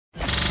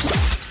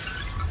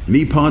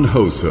Nippon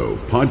Hoso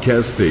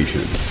Podcast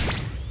Station。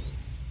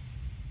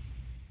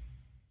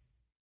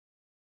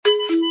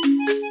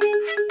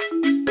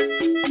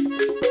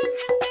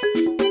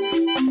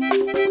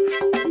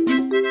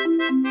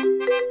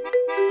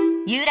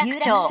有楽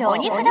町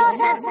鬼不動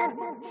産。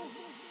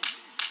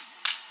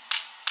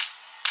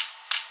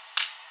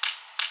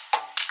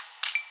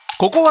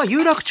ここは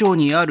有楽町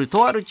にある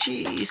とある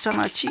小さ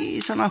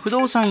な不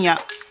動産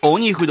屋、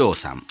鬼不動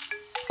産。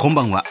こん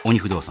ばんは、鬼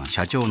不動産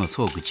社長の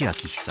総口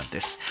昭久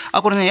です。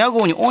これね、屋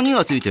号に鬼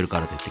がついてる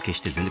からといって決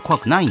して全然怖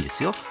くないんで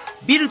すよ。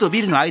ビルと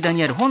ビルの間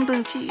にある本当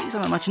に小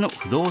さな町の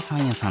不動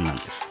産屋さんなん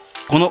です。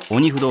この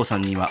鬼不動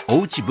産には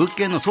おうち物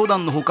件の相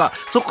談のほか、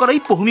そこから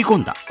一歩踏み込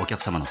んだお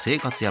客様の生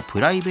活やプ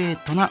ライベー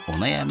トなお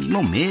悩み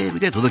もメール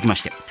で届きま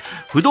して、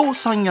不動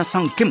産屋さ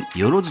ん兼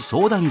よろず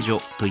相談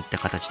所といった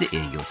形で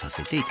営業さ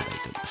せていただいて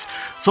おります。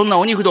そんな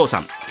鬼不動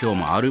産、今日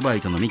もアルバ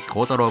イトの三木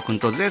幸太郎くん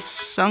と絶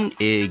賛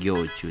営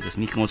業中です。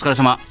三木くんお疲れ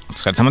様。お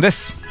疲れ様で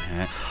す、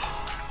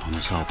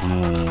さこの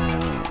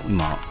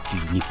今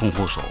日本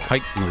放送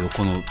の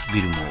横の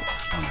ビルも、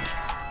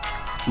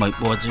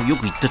私よ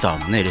く行ってた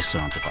レスト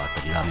ランとかあっ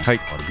たりラーメン屋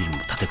とかあるビルも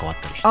建て替わっ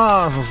たりして、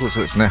そ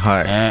うですね、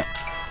はい、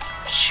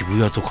渋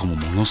谷とかも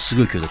ものす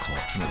ごい勢いで変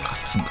わってガ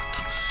ッツンです。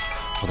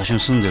私の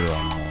住んでるあ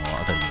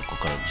たりにこ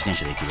こから自転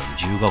車で行ける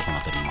自由が丘の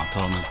あたりにま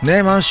た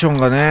マンション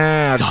が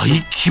ね大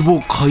規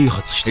模開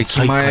発して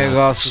駅前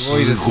がす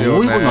ごいです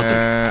よね。すごいことになって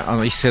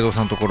る。一斉堂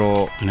さんのとこ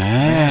ろ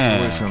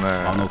ねえ、すごいですよ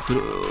ね。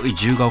古い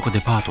自由が丘デ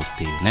パートっ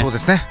ていうね、そうで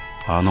すね、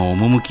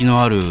趣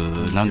のあ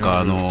るなん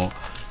か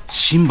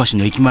新橋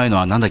の駅前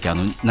のなんだっけなん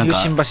かニュー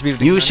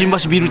新橋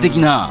ビル的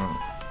な、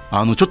ち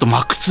ょっと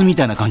真靴み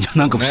たいな感じの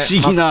なんか不思議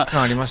な、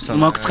ありましたね。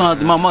真靴かなっ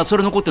て、まあそ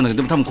れ残ってるんだけど、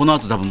でも多分この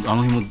後多分日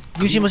もニ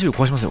ュー新橋ビル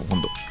壊しますよ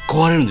今度。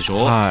壊れるんでし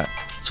ょ。はい。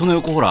その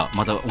横ほら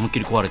また思いっき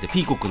り壊れて、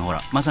ピーコックのほ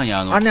らまさにイ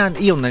オンに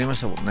なりま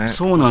したもんね。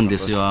そうなんで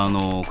すよ。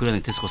黒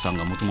柳徹子さん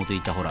がもともとい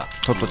たほら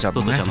トットちゃん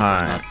のね、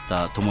なっ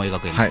た友江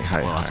学園のとこ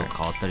ろが変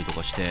わったりと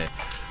かして、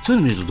そうい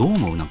うの見るとどう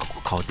思う？なんか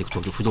変わっていくと、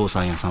不動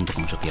産屋さんと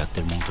かもちょっとやっ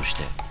てるものとし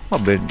て、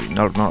便利に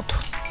なるなと。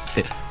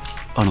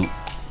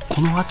こ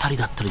の辺り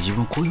だったら自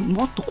分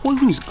もっとこういう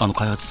ふうに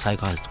再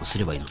開発とかす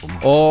ればいいのと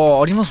思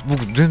う。あります。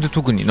僕全然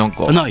特になん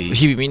か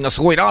日々みんな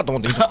すごいなと思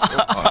って見てますよ。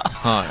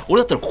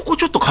俺だったらここ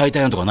ちょっと変えた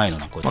いなとかないの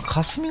な。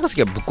霞が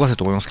関はぶっ壊せ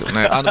と思いますけど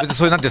ね。別に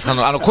そういうなんていうんです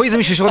か、小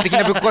泉首相的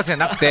なぶっ壊せじゃ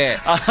なくて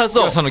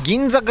その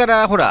銀座か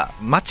らほら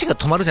街が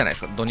止まるじゃないで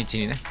すか、土日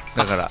にね。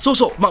だからそう、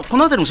この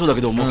辺りもそうだ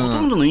けど、もうほ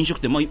とんどの飲食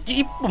店、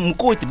一歩向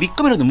こう行ってビッグ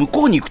カメラで向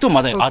こうに行くと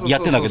まだや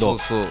ってんだけど、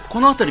こ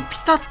の辺りピ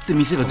タって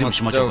店が全部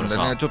閉まっちゃうから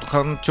さ、ちょっと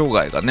官庁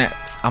街がね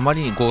あま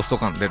りにゴースト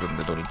感出るん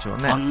で、土日は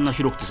ね。あんな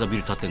広くてさビ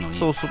ル建ってるのに。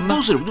どうする？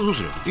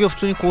いや普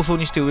通に高層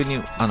にして上に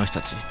人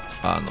たち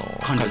官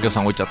僚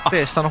さん置いちゃっ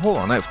て、下の方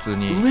はね普通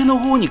に上の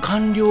方に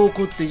官僚を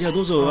置って、じゃあど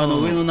うぞ上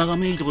の眺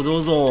めいいとこど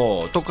う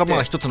ぞとか、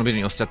一つのビル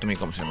に寄せちゃってもいい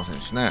かもしれません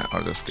しね、あ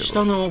れですけど、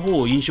下の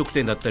方飲食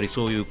店だったり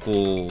そういう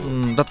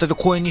だったり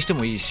公園にして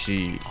もいい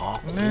し、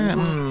辺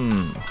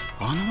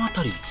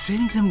り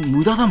全然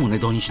無駄だもんね、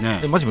土日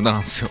ね。マジ無駄な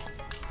んですよ。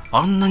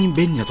あんなに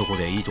便利なとこ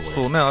でいいとこで。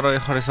そうね、洗い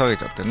晴れ下げ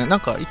ちゃってね。な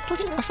んか一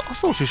時に麻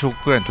生首相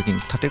くらいの時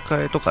に建て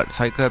替えとか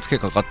再開発計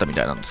画があったみ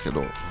たいなんですけ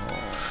ど、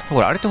ほ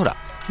らあれってほら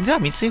じゃあ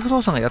三井不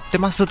動産がやって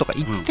ますとか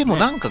言っても、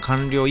なんか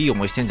官僚いい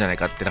思いしてんじゃない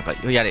かって、なんか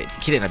やれ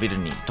綺麗なビル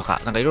にと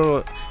かなんかいろいろ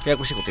やや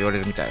こしいこと言われ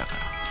るみたいだから、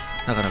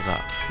なかなか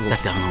動くみ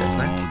たいです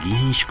ね。議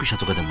員宿舎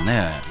とかでも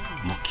ね、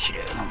もう綺麗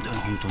なんだよ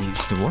ね本当に。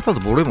でもわざわ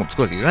ざボロいもん作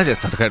るわけいけないじゃな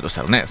いですか、建て替えるとし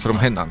たらね。それも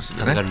変な話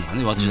でね。建て替えるのが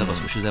ね、私だから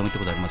取材も行った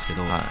ことありますけ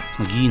ど、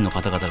その議員の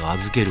方々が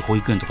預ける保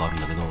育園とかある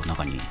んだけど、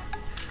中に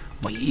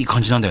いい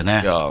感じなんだよ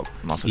ね。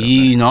それ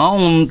いいな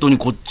本当に。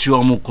こっち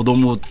はもう子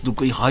供ど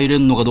こに入れ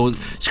んのかどう、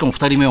しかも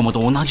2人目はまた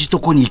同じと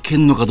こに行け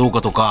んのかどう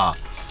かとか、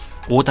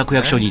大田区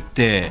役所に行っ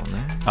て、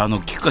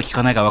聞くか聞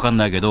かないか分かん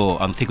ないけど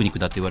テクニック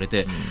だって言われ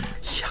て、い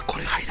やこ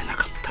れ入れな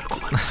かったら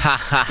困る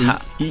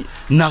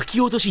泣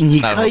き落とし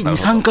2回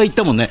3回行っ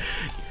たもんね。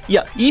い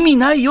や意味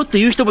ないよって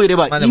いう人もいれ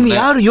ば、意味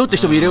あるよって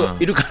人もいる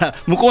から、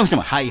向こうの人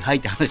もはいはいっ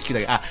て話聞く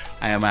だけ、分か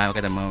った、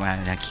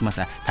聞きま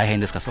す、大変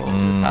ですか、そうで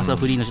すか、朝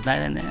フリーの人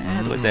大変ねとか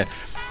言って、入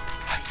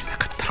れな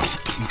かったら本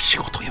当に仕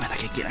事を辞めな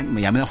きゃいけない、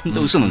やめな本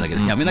当嘘なんだけ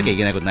ど、辞めなきゃい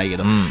けないことないけ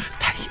ど、大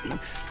変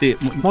で。で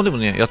も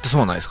ねやってそう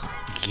はないですから。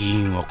議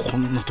員はこ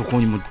んなところ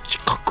にも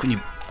近くに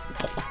ポ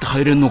コって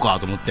入れるのか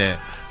と思って、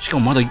しか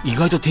もまだ意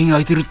外と点空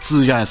いてるっつ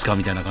うじゃないですか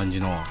みたいな感じ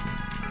の。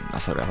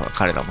それは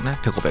彼らもね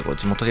ペコペコ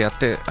地元でやっ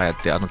てああやっ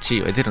て地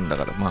位を得てるんだ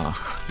から、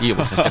いい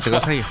思いさせてやってく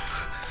ださいよ。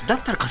だっ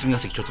たら霞が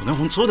関ちょっとね、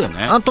本当そうだよ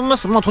ね。と思いま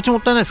す。土地も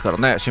ったいないですから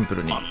ね、シンプ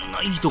ルに。あん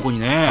ないいとこに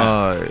ね。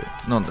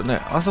なんでね、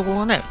あそこ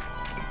がね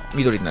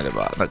緑になれ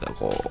ばなんか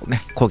こう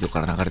ね、皇居か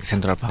ら流れてセ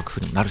ントラルパーク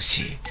風にもなる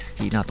し、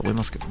いいなと思い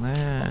ますけど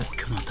ね。皇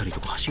居のあたりと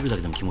か走るだ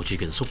けでも気持ちいい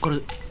けど、そこか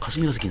ら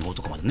霞が関の方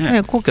とかまで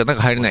ね。皇居はなん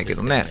か入れないけ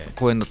どね、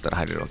公園だったら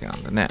入れるわけな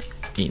んでね、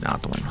いいな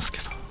と思いますけ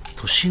ど。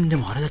都心で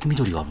もあれだけ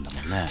緑があるんだ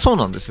もんね。そう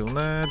なんですよ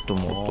ねと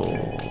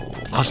思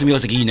うと霞ヶ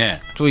関いいね。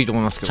そういいと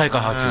思いますけど、ね、再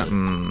開発、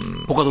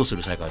他どうす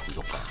る再開発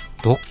ど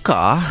っ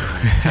か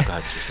再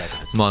開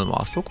発まあでも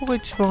あそこが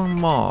一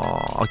番ま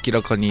あ明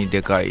らかに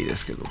でかいで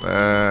すけどね。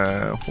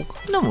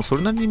他でもそ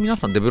れなりに皆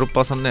さんデベロッ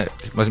パーさんね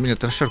真面目にやっ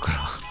てらっしゃるから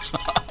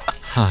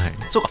はい。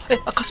そうか。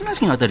霞ヶ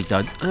関のあたりって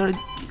あれ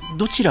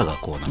どちらが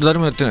こうなん誰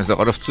もやってないです。だ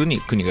から普通に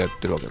国がやっ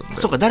てるわけなん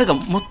で。そうか、誰が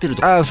持ってる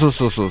とか。そう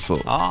こ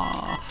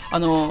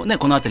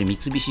のあたり三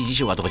菱地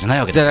所がとかじゃない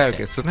わけじゃないわけ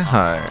ですよね。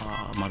は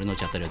い。丸の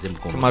内あたりは全部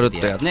こう丸っ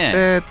てやって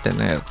って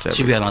ねやっちゃう。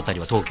渋谷のあた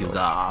りは東急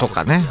がと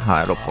かね、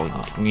はい、六本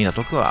木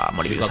港区は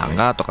森ビルさん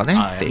がとかね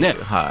ってい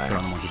う、はい、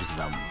虎ノ門ヒルズ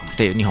だっ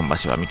ていう日本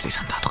橋は三井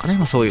さんだとかね、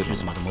まあ、そういうの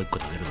までもう一個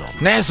食べるぞ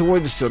ね。すご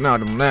いですよね。あ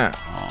れもね、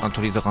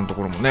鳥居坂のと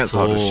ころもね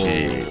変わるし、すご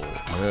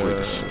い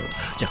ですよ。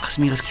じゃあ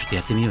霞ヶ関ちょっと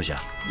やってみようじゃん。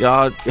い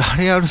やあ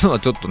れやるのは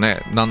ちょっと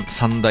ね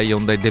3台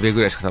4台デベ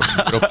ぐらいしか多分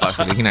デベロッパーし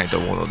かできないと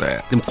思うの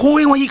ででも公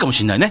園はいいかも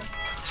しれないね。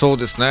そう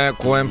ですね。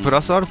公園プ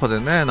ラスアルファで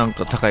ねなん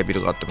か高いビ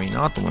ルがあってもいい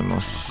なと思いま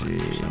すし、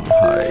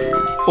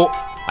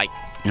はい。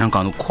なん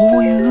かこ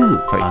ういう、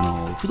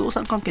不動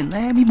産関係の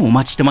悩みもお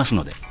待ちしてます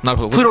ので。なる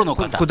ほど。プロの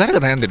方。これ誰が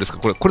悩んでるんですか。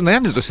これ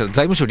悩んでるとしたら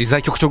財務省理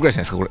財局長ぐらいじゃ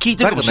ないですか。これ聞い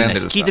てるかもしれない。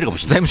聞いてるかも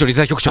しれない。財務省理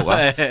財局長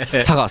が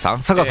佐川さん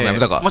もやめ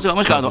たか。もしく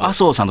は麻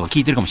生さんとか聞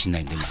いてるかもしれな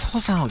いんで。麻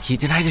生さんは聞い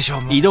てないでしょ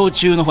う。移動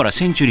中のほら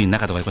センチュリーの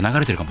中とかで流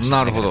れてるかもしれ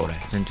ない。なるほど。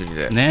センチュリ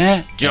ーで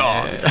ね。じ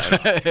ゃあ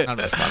なるん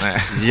ですかね。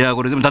じゃあ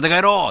これ全部建て替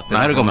えろって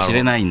なるかもし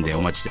れないんで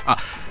お待ちして。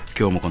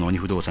今日もこの鬼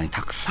不動産に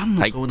たくさん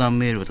の相談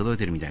メールが届い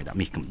てるみたいだ。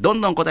ミキ君ど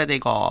んどん答えてい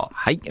こう。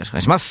はい、よろしくお願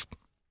いします。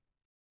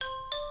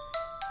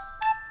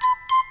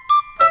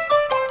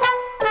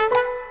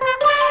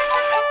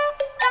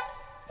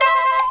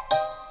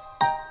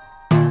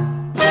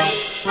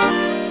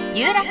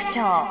有楽町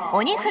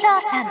鬼不動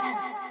産。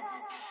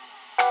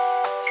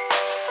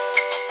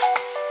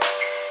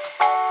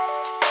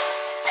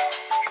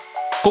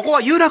ここ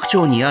は有楽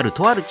町にある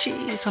とある小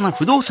さな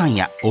不動産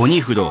屋、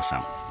鬼不動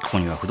産。ここ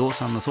には不動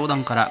産の相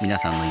談から皆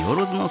さんのよ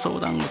ろずの相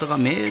談事が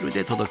メール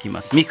で届き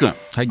ます。みきくん、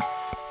はい、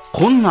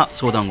こんな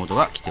相談事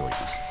が来ており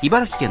ます。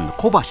茨城県の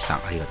小橋さ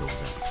ん、ありがとうござ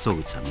います。総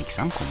口さん、みき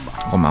さん、こんばん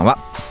は。こんばんは。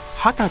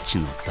20歳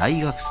の大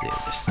学生で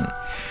す、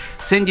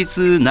先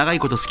日長い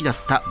こと好きだっ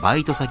たバ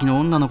イト先の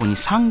女の子に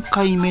3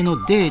回目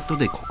のデート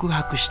で告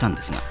白したん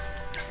ですが、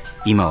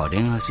今は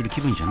恋愛する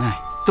気分じゃない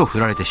と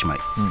振られてしまい、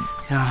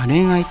いや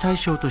恋愛対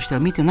象として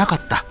は見てなか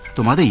った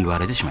とまで言わ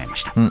れてしまいま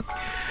した、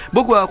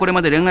僕はこれ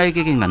まで恋愛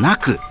経験がな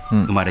く、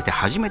生まれて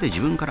初めて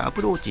自分からア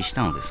プローチし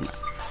たのですが、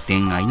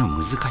恋愛の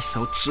難し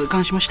さを痛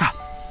感しました。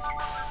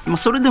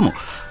それでも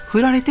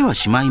振られては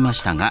しまいま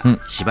したが、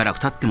しばらく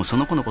経ってもそ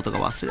の子のことが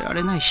忘れら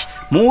れないし、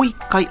もう一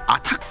回ア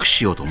タック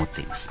しようと思っ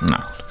ています。な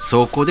るほど。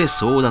そこで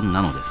相談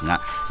なのです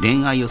が、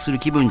恋愛をする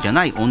気分じゃ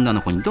ない女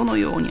の子にどの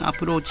ようにア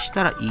プローチし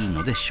たらいい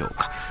のでしょう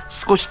か。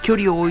少し距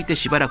離を置いて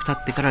しばらく経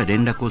ってから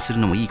連絡をする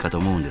のもいいかと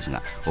思うんです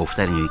が、お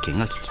二人の意見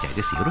が聞きたい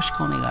です。よろし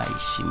くお願い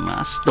し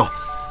ますと。さ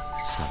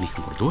あみき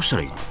くん、これどうした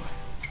らいいの。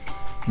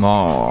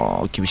ま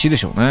あ厳しいで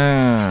しょう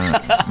ね。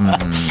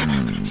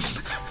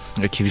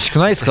厳しく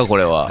ないですかこ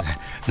れは。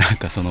なん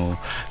かその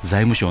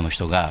財務省の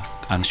人が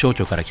省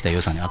庁から来た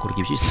予算にこれ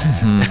厳しいで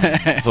す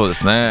ね、そうで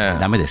すね。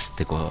ダメですっ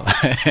てこ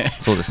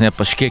うそうですね。やっ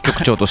ぱ主計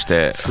局長とし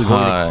てすご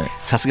い、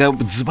さすが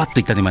ズバッと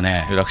言ったね今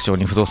ね。有楽町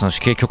に不動産主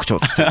計局長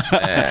としてですね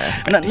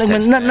な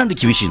んで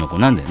厳しいの。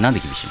なんで厳し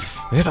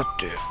いの。だっ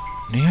て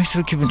恋愛す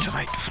る気分じゃ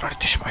ないと振られ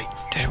てしまい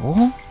でしょ、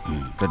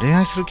恋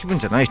愛する気分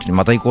じゃない人に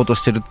また行こうと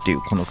してるってい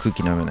うこの空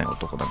気の読めない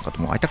男なんか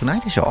ともう会いたくな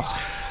いでしょ。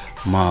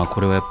まあこ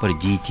れはやっぱり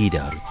DT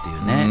であるってい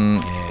うね。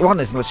分かん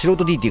ないです。素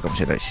人 DT かも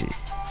しれないし、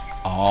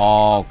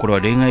これ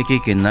は恋愛経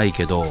験ない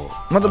けど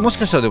またもし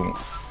かしたらでも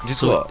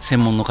実は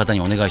専門の方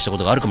にお願いしたこ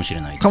とがあるかもし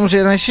れな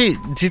いし、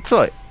実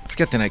は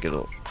付き合ってないけ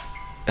ど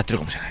やってる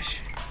かもしれない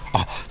し。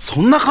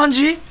そんな感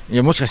じ。い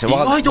やもしかしたら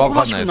意外と小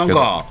橋君なん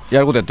か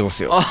やることやってま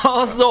すよ。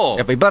そう。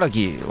やっぱ茨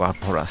城は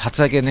ほら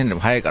発明年齢も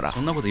早いから。そ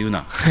んなこと言う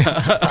な。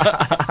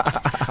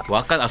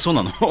そう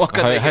なの。分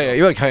かんない。はい、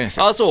茨城早いんです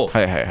よ。そう。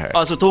は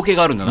い。そう統計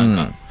があるんだなん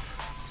か。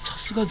さ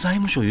すが財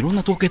務省いろん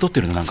な統計取って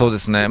るんだ。そうで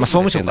すね。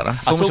総務省か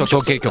な。総務省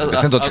統計局で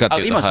すね。どっちかっ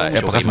ていうとや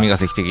っぱ霞が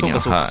関的には。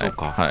そう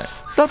か。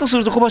だとす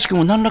ると小橋君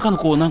も何らか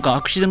のなんか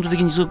アクシデント的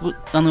に童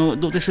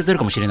貞捨ててる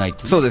かもしれないっ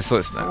ていう。そうですね。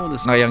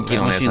ヤンキー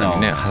のお姉さんに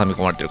ね挟み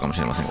込まれてるかも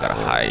しれませんから。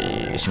は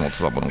い。下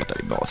妻物語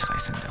の世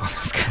界線でござい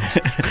ますけ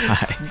ど。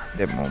はい。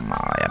でもま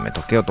あやめ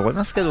とけよと思い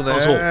ますけどね。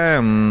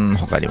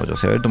他にも女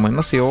性はいると思い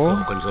ますよ。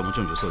他にもち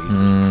ろん女性はい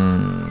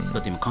る。だ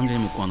って今完全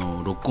にロ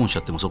ックオンしちゃ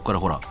ってもそこから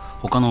ほら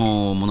他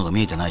のものが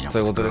見えてないじゃん。そ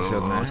ういうことです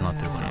よね。なっ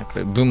てるからやっぱ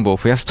り分母を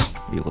増やすと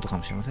いうことか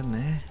もしれません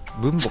ね。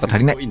分母が足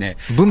りない。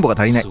分母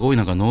が足りない。すごい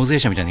なんか納税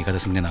者みたいな言い方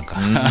すんね。なんか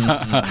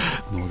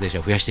納税者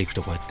を増やしていく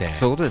とこうやって。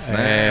そういうことです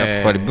ね。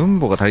やっぱり分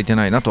母が足りて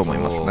ないなと思い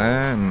ます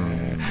ね。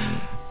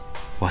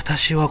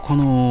私はこ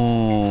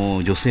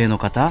の女性の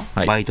方、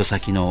バイト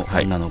先の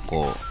女の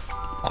子、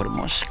これ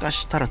もしか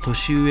したら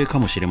年上か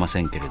もしれま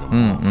せんけれど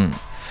も、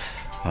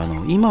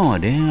今は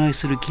恋愛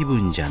する気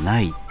分じゃな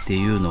いって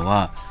いうの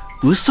は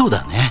嘘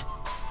だね。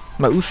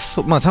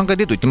嘘、3回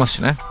デート行ってます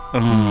しね。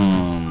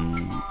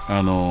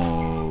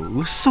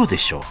嘘で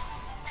しょ。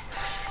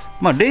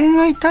恋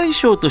愛対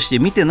象として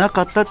見てな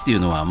かったっていう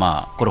の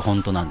はこれ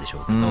本当なんでしょ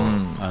うけど、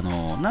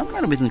なん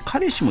なら別に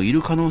彼氏もい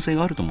る可能性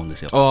があると思うんで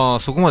すよ。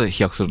そこまで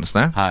飛躍するんです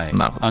ね。はい、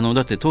なるほど。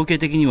だって統計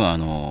的には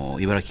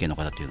茨城県の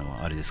方っていうの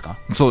はあれですか。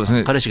そうです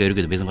ね。彼氏がいる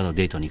けど別の方と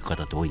デートに行く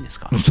方って多いんです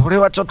か。それ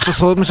はちょっと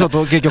総務省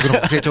統計局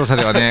の成調査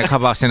ではねカ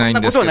バーしてないん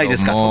ですけども。そんなことはないで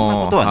すか。そん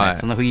なことはない、はい、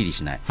そんな不義理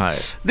しない、はい、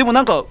でも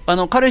なんか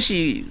彼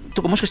氏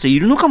とかもしかしたらい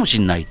るのかもし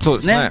れない、そう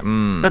ですね、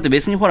だって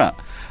別にほら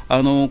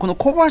この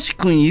小橋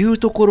君言う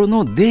ところ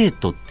のデー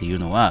トっていう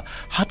のは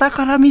傍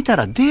から見た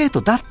らデー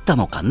トだった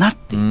のかなっ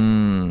ていう。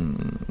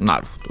な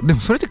るほど。でも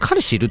それで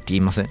彼氏いるって言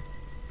いません？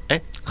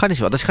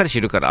私彼氏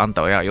いるからあん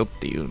たはやよっ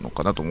ていうの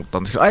かなと思っ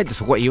たんですけど、あえて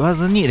そこは言わ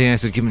ずに恋愛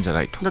する気分じゃ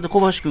ないと。だって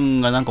小橋君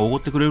がなんかおご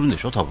ってくれるんで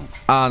しょ多分。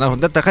なるほ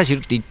ど。だったら彼氏い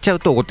るって言っちゃう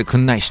とおごってく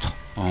んないしと、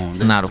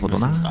なるほど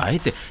な。あえ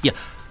て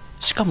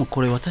しかも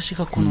これ私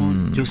がこ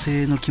の女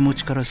性の気持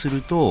ちからす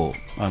ると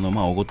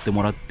おごって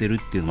もらってる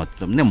っていう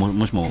のも、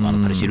もしも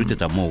彼氏いるって言っ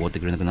たらもうおごって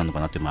くれなくなるのか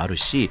なっていうのもある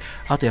し、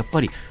あとやっ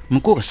ぱり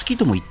向こうが好き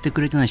とも言って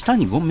くれてないし単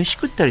に飯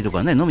食ったりと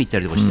かね飲み行った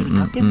りとかしてる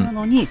だけな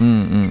のに、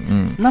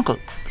なんか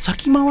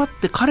先回っ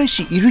て彼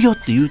氏いるよっ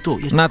て言うと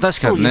確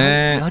かに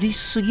ねやり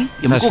すぎ。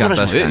向こうか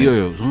らしてもいや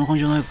そんな感じ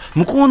じゃない。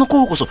向こうの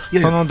候補こそ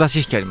その出し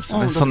引きあります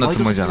よね。そんな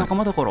つもりじゃない。仲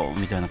間だから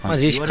みたいな感じ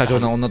で自意識過剰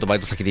な女とバイ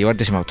ト先で言われ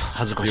てしまうと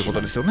恥ずかしいいうこと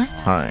ですよね。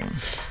はい。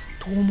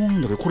と思う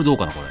んだけど、これどう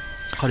かな。これ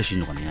彼氏い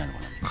るのかないないのか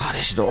な。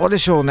彼氏どうで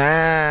しょうね。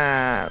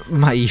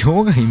い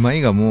ようがいま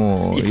いが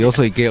もうよ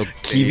そ行けよっ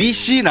て厳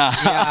しいな。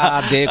い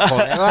やでこ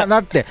れはだ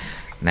って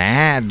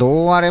ねえど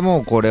うあれも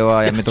うこれ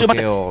はやめと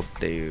けよっ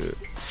ていう。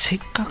せっ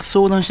かく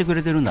相談してく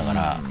れてるんだか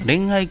ら、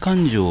恋愛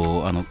感情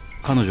を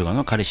彼女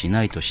が彼氏い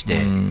ないとし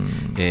て、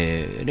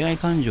恋愛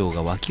感情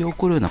が湧き起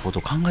こるようなこと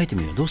を考えて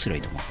みるよ。どうすればい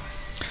いと思う。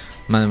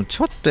でも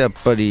ちょっとやっ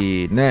ぱ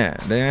りね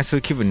恋愛す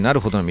る気分になる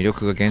ほどの魅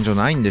力が現状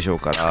ないんでしょう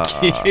から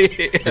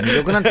魅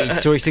力なんて一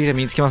朝一夕じゃ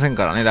身につきません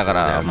からね。だか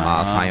ら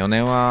3、4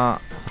年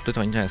はほっとい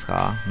た方がいいんじゃないです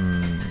か。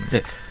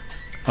で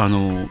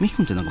ミキ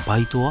君ってなんかバ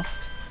イトは？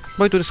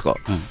バイトですか、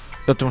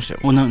やってました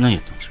よ。何や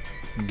ってまし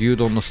た？牛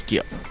丼のすき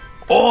家。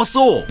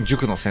そう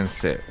塾の先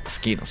生、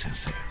スキーの先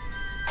生。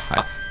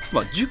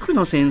塾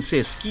の先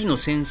生、スキーの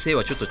先生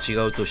はちょっと違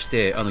うとし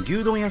て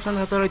牛丼屋さんで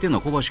働いてるの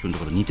は小橋君と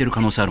かと似てる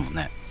可能性あるもん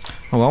ね。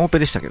ワンオペ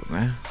でしたけど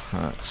ね、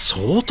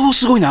相当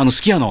すごいね。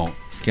スキヤの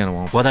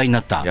話題に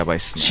なったやばいっ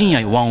すね。深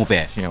夜ワンオ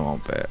ペ。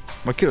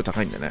給料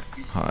高いんでね。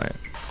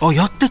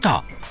やって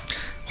た。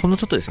ほんの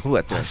ちょっとですよ。ほぼ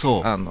やってます。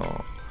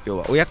要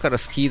は親から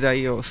スキ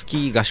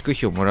ー合宿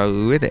費をもら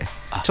う上で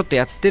ちょっと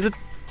やってる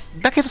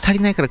だけど足り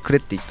ないからくれ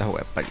って言った方が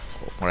やっぱり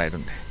こうもらえる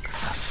んで。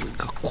さす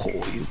がこう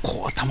いう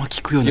頭利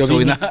くよね。そう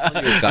いうなやっ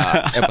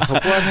ぱそこ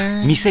は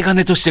ね見せ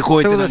金としてこ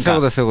うやってなん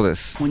かそういうことで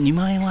す。もう2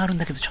万円はあるん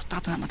だけどちょっと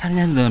あと足り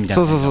ないんだなみたい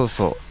な。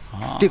そう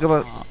っていう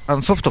か、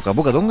ソフトか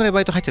僕はどんぐらいバ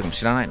イト入ってるかも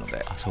知らないの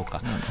で。そう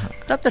か、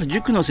だったら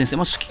塾の先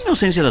生、スキーの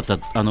先生だった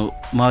ら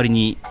周り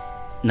に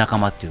仲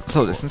間っていうか。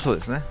そうですね、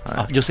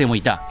女性も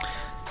いた。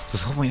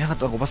そこもいなかっ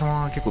たおばさ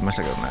まは結構いまし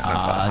たけどね。じ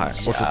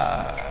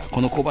ゃあ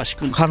この小橋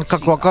君感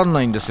覚わかん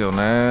ないんですよ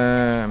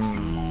ね。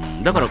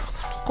だから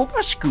小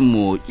橋君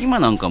も今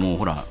なんかもう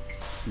ほら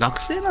学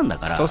生なんだ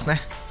から。そうですね。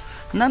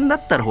なんだ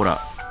ったらほら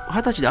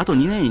20歳であと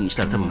2年にし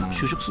たら多分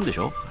就職するんでし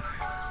ょ。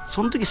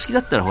その時好き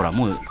だったらほら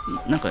もう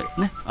なんか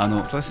ね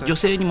女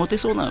性にモテ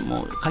そうな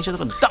もう会社と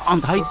かダー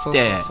ンと入っ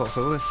て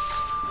そうです。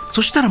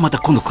そしたらまた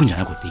今度来るんじゃ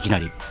ない。こうやっていきな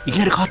り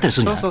変わったり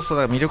するんじゃない。だか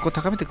ら魅力を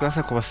高めてくだ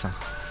さい小橋さん。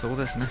そういう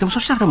ことですね。でもそ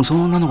したら多分そ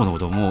の女の子のこ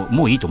と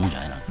もういいと思うんじゃ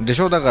ないのでし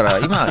ょう。だから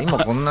今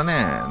こんなね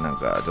なん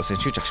か女性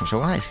に執着してもしょ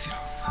うがないですよ。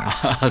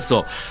そ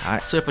う、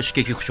それやっぱり主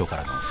計局長か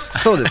らの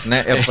そうです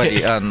ね。やっぱ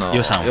り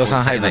予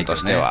算配分と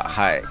してはお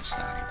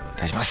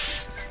願いしま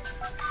す。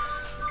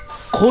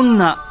こん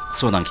な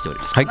相談来ており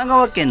ます、神奈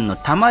川県の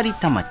たまり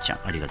たまちゃん、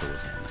ありがとうご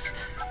ざいます。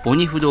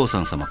鬼不動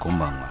産様こん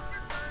ばんは。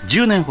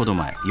10年ほど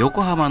前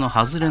横浜の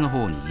外れの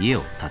方に家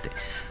を建て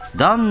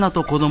旦那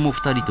と子供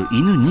2人と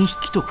犬2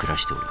匹と暮ら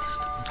しております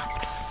と。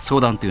相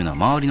談というのは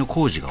周りの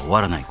工事が終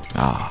わらないこと。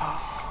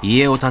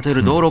家を建て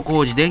る道路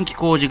工事、電気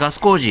工事、ガス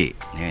工事、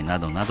な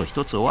どなど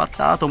一つ終わっ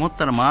たと思っ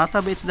たらま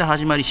た別で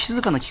始まり静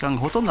かな期間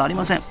がほとんどあり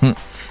ません、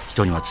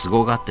人には都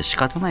合があって仕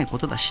方ないこ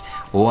とだし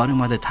終わる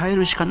まで耐え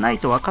るしかない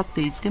と分かっ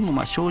ていて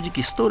も正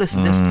直ストレ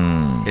スです。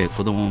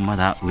子供もま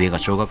だ上が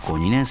小学校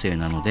2年生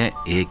なので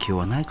影響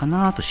はないか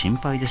なと心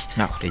配です。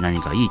何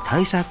かいい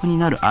対策に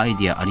なるアイ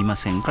ディアありま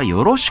せんか。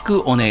よろし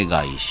くお願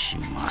いし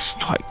ます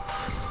と。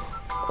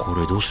こ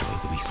れどうしたらいい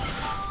か右か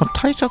ら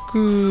対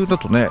策だ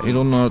とねい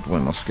ろんなあると思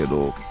いますけ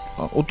ど、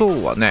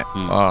音はね、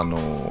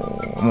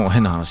もう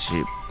変な話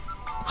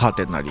カー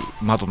テンなり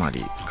窓な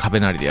り壁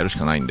なりでやるし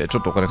かないんでちょ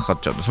っとお金かかっ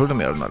ちゃうんでそれで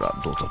もやるなら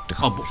どうぞって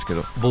感じですけ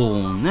ど、防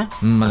音ね、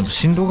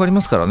振動があり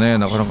ますからね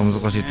なかなか難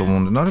しいと思う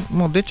んで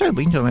もう出ちゃえ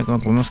ばいいんじゃないかな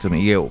と思いますけど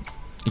ね。家を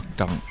一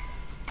旦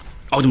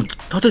でも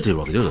立ててる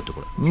わけだよだって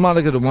これ。まあ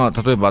だけど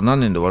例えば何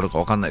年で終わるか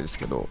分かんないです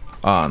けど、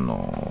要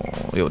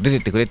は出て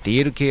ってくれって言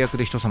える契約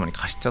で人様に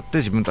貸しちゃって、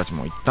自分たち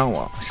も一旦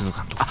は静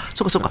かにとか。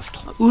そうか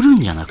売る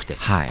んじゃなくて、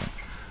はい、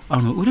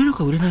売れる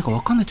か売れないか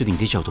分かんない時に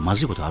出ちゃうとま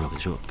ずいことあるわけ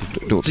でしょ。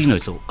次のや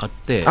つを買っ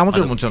て、もち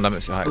ろんダメ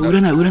ですよ、はい、売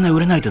れな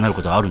いってなる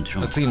ことはあるんでし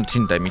ょ。次の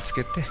賃貸見つ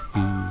けて、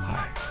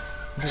は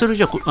い、それ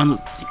じゃ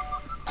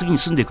次に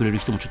住んでくれる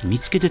人もちょっと見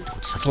つけてってこ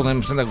と。そうなり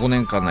ますね。5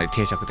年間なり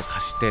定借で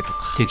貸してとか、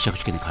定期借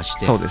地権で貸し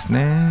て。そうです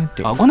ね。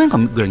5年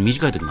間ぐらい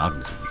短い時もあるん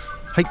ですよね。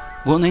はい、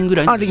5年ぐ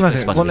らいにできま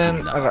すね。5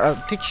年だから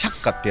定期借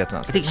家ってやつな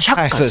んですよ。定期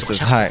借家、そうで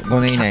す。はい、5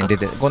年以内に出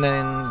て、5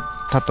年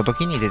経った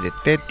時に出てっ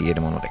てって言え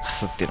るもので貸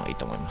すっていうのがいい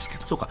と思いますけ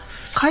ど。そうか、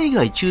海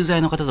外駐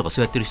在の方とか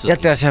そうやってる人やっ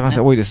てらっしゃいま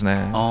す。多いですね。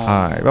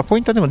はい、ポ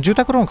イントはでも住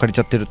宅ローン借りち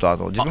ゃってると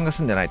自分が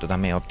住んでないとダ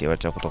メよって言われ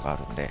ちゃうことがあ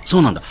るんで。そ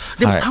うなんだ。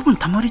でも、多分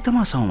たまりた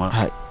まさんは、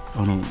はい、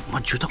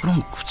住宅ロー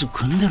ン普通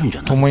組んでるんじ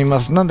ゃないと思いま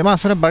す。なんで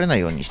それはバレない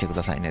ようにしてく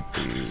ださいねって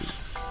いう、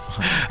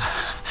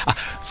はい、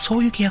そ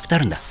ういう契約ってあ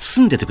るんだ。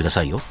住んでてくだ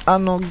さいよ。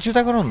住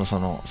宅ローンのそ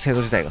の制度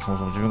自体がそも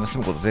そも自分が住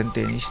むことを前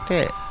提にし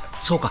て。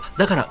そうか、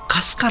だから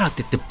貸すからっ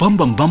て言ってバン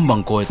バ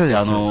ンこうやって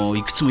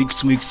いく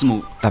つ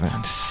もダメな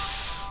んで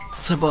す。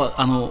それは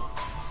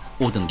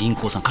大手の銀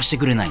行さん貸して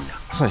くれないんだ。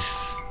そうで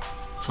す。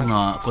そん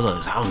なこと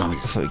はダメ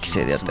です。そういう規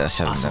制でやってらっし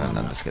ゃるみたい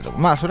なんですけど、そ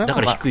れはだ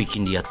から低い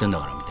金利やってんだ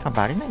からみたいな。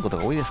バレないこと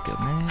が多いですけど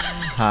ね。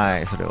は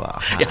い、それは、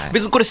はい、いや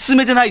別にこれ進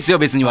めてないですよ、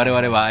別に我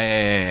々は。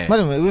で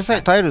もうるさ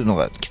い、耐えるの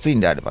がきついん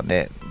であれば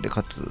ね、で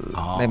かつ、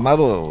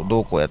窓を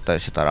どうこうやった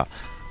りしてたら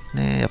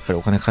ね、やっぱり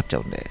お金かかっちゃ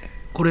うんで。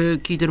これ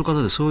聞いてる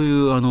方でそうい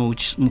うう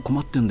ちもう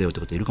困ってんだよって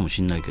方いるかもし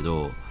れないけ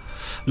ど、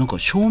なんか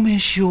証明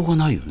しようが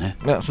ないよね。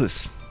いや、そうで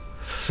す。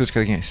数値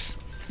化できないです。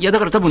いやだ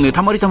から多分ね、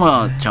たまりた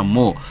まちゃん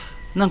も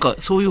なんか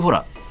そういうほ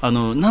ら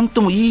なん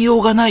とも言い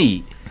ようがな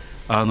い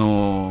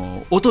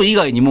音以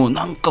外にも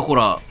なんかほ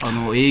ら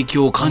影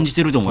響を感じ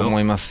てると思うよ。思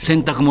いますよ。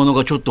洗濯物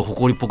がちょっと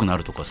埃っぽくな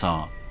るとか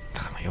さ。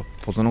だからよっ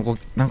ぽどの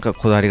なんか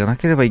こだわりがな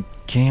ければ一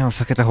軒家を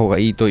避けた方が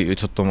いいという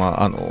ちょっと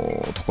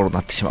ところに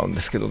なってしまうん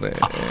ですけどね。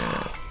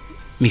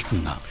ミキ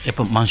君がやっ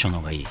ぱマンションの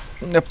方がいい。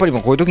やっぱり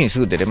こういう時にす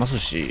ぐ出れます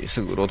し、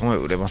すぐ売ろうと思え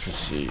ば売れます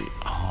し。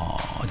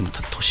でも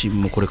都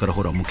心もこれから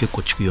ほらもう結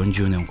構築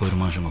40年を超える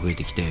マンションが増え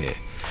てきて、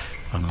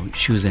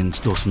修繕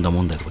どうすんだ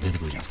問題とか出て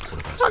くるじゃないですか、こ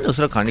れから。でもそ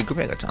れは管理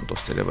組合がちゃんと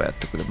してればやっ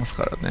てくれます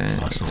からね。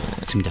そう、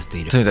積み立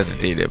て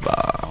ていれ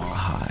ば。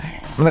は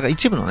い。だから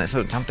一部のね、そ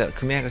れをちゃんと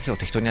組合が結構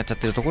適当にやっちゃっ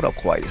てるところは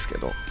怖いですけ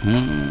ど、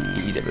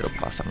いいデベロッ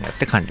パーさんがやっ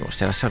て管理をし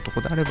てらっしゃるとこ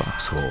ろであれば。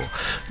そう。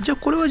じゃあ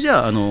これは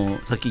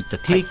さっき言った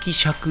定期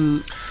借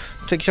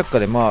定期借家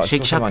で定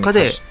期借家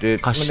で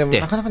貸して、で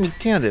もなかなか一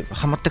軒家で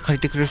ハマって借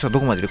りてくれる人はど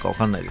こまでいるか分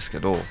かんないですけ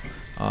ど、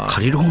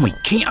借りる方も一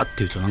軒家っ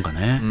ていうとなんか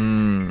ね、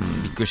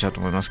びっくりしちゃう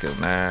と思いますけど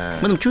ね。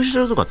でも駐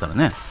車場とかあったら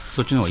ね、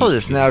そっちの方がいい。そうで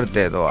すね、ある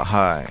程度は。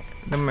は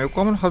い。でも横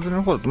浜の外れ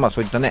の方だと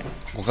そういったね、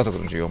ご家族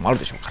の需要もある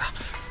でしょうか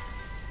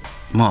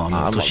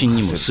ら、都心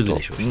にもすぐ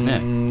でしょうしね。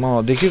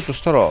できると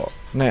したら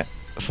ね、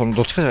その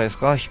どっちかじゃないです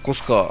か。引っ越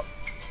すか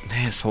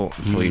ね、そ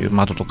ういう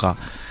窓とか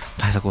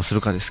対策をす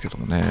るかですけど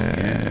も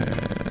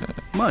ね。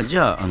じ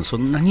ゃあそ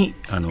んなに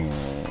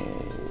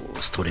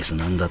ストレス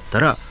なんだった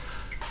ら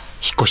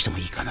引っ越しても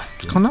いいかなっ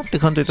ていう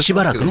感じいたし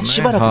ますけどね。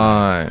しばら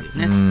く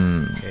ね、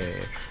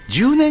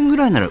10年ぐ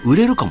らいなら売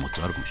れるかもって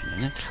あるかもしれな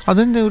いね。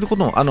全然売るこ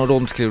ともロー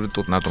ン付きで売る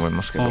となると思い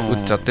ますけど、売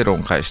っちゃってロー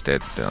ン返してっ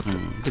てなって、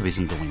で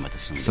別のところにまた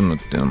住むっ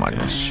ていうのもあり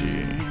ますし、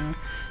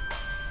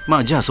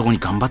じゃあそこに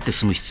頑張って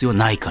住む必要は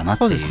ないかなっ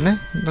ていう。そうです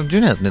ね。10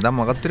年だと値段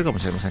も上がってるかも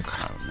しれませんか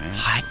ら。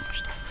はい。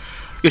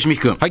よしみ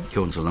き君、今日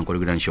の相談これ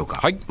ぐらいにしようか。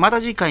ま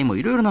た次回も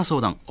いろいろな相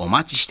談お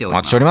待ちしており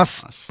ます。お待ちしておりま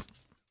す。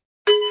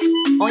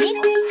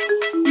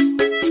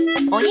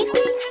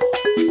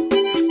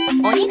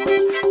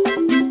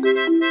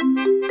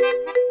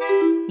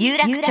有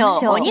楽町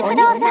鬼不動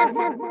産。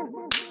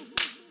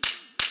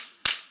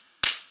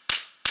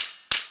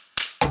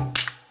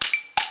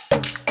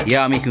い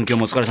やー、みき君今日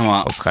もお疲れ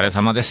様。お疲れ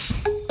様です。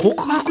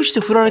告白し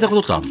て振られた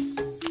ことってある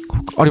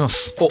の？ありま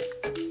す。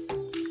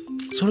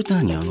それって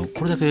何？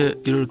これだけ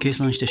いろいろ計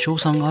算して賞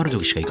賛がある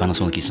時しかいかな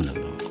そうな気するんだけ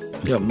ど。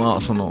いや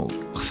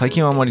最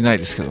近はあまりない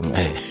ですけども、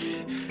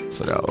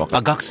それは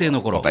学生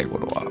の頃、若い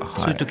頃は、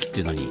そういう時っ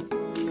て何？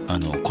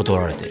断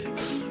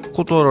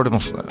られま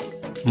すね。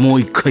も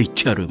う一回言っ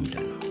てやるみた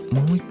い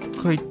な。もう一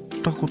回言っ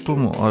たこと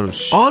もある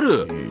し。あ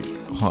る？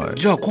はい。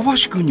じゃあ小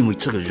橋君にも言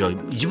ってたけど、じゃあ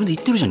自分で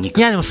言ってるじゃん2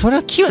回。いやでもそれ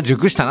は気は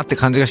熟したなって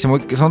感じがして、も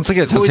うその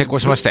時はちゃんと成功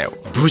しましたよ。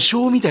武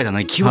将みたいだ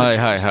な、気は。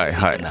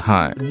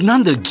はいな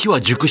んで気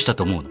は熟した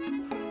と思うの？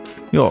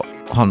いや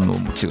反応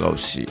も違う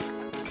し、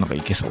なんか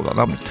いけそうだ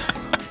なみたい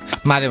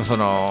な。でもだか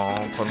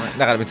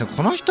ら別に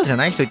この人じゃ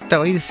ない人言った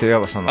方がいいです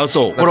よ。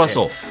そう、これは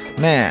そう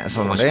ね。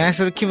恋愛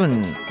する気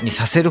分に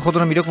させるほど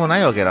の魅力もな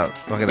いわけだか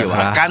ら。分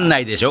かんな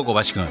いでしょ小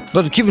橋君。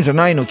だって気分じゃ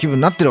ないの気分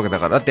になってるわけだ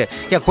から。だって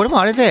これも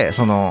あれでだ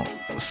か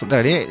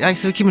ら恋愛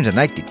する気分じゃ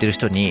ないって言ってる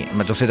人に、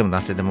女性でも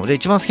男性でも、じゃあ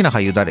一番好きな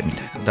俳優誰み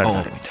たいな、誰み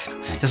たいな。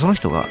でその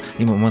人が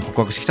今お前告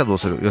白してきたらどう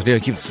する？恋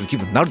愛する気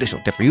分になるでしょ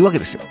ってやっぱ言うわけ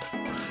ですよ。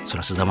それ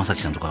は菅田将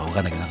暉さんとかわ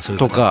かんないけど、なんかそういう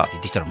とか言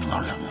ってきたらもうな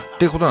るっ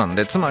ていうことなん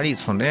で、つまり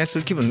その恋愛す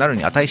る気分になる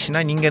に値し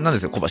ない人間なんで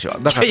すよ、小橋は。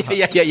だからい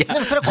やで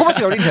もそれは小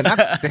橋が悪いんじゃな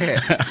くて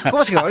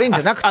小橋が悪いんじ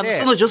ゃなくて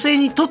その女性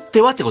にとっ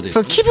てはってことです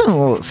よね。その気分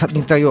をさ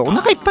似たよう、お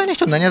腹いっぱいの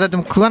人に何やって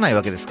も食わない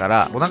わけですか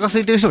ら、お腹空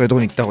いてる人がど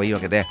こに行った方がいいわ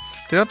けで、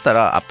それだった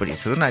らアプリ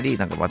するなり、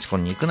なんかマチコ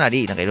ンに行くな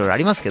り、なんかいろいろあ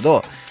りますけ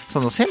ど、そ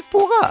の先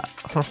方が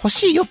その欲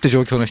しいよって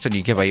状況の人に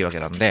行けばいいわけ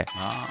なんで、だ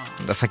か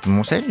らさっき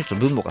申したようにちょっ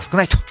と分母が少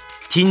ないと。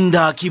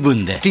Tinder 気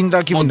分で、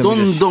Tinder 気分でもう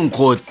どんどん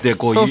こうやって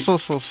こういうそ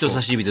う人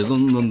差し指でど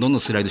んどん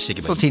スライドしてい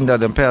けばいい。そう Tinder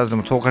でもペアーズで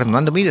も10日でも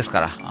何でもいいですか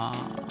ら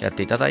やっ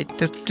ていただい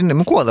てっていうんで、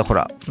向こうはだほ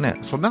らね、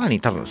その中に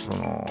多分そ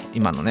の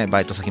今のね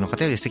バイト先の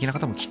方より素敵な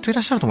方もきっとい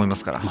らっしゃると思いま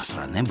すから。まあそ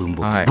れはね、分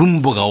母、はい、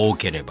分母が多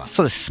ければ。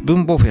そうです、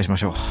分母を増やしま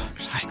しょう。は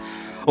い。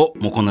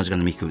もうこんな時間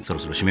でミキ君そろ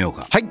そろ締めよう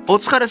か。はい、お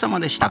疲れ様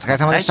でした。お疲れ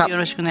様でした。来週よ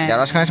ろしくね。よ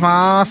ろしくお願いし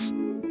ます。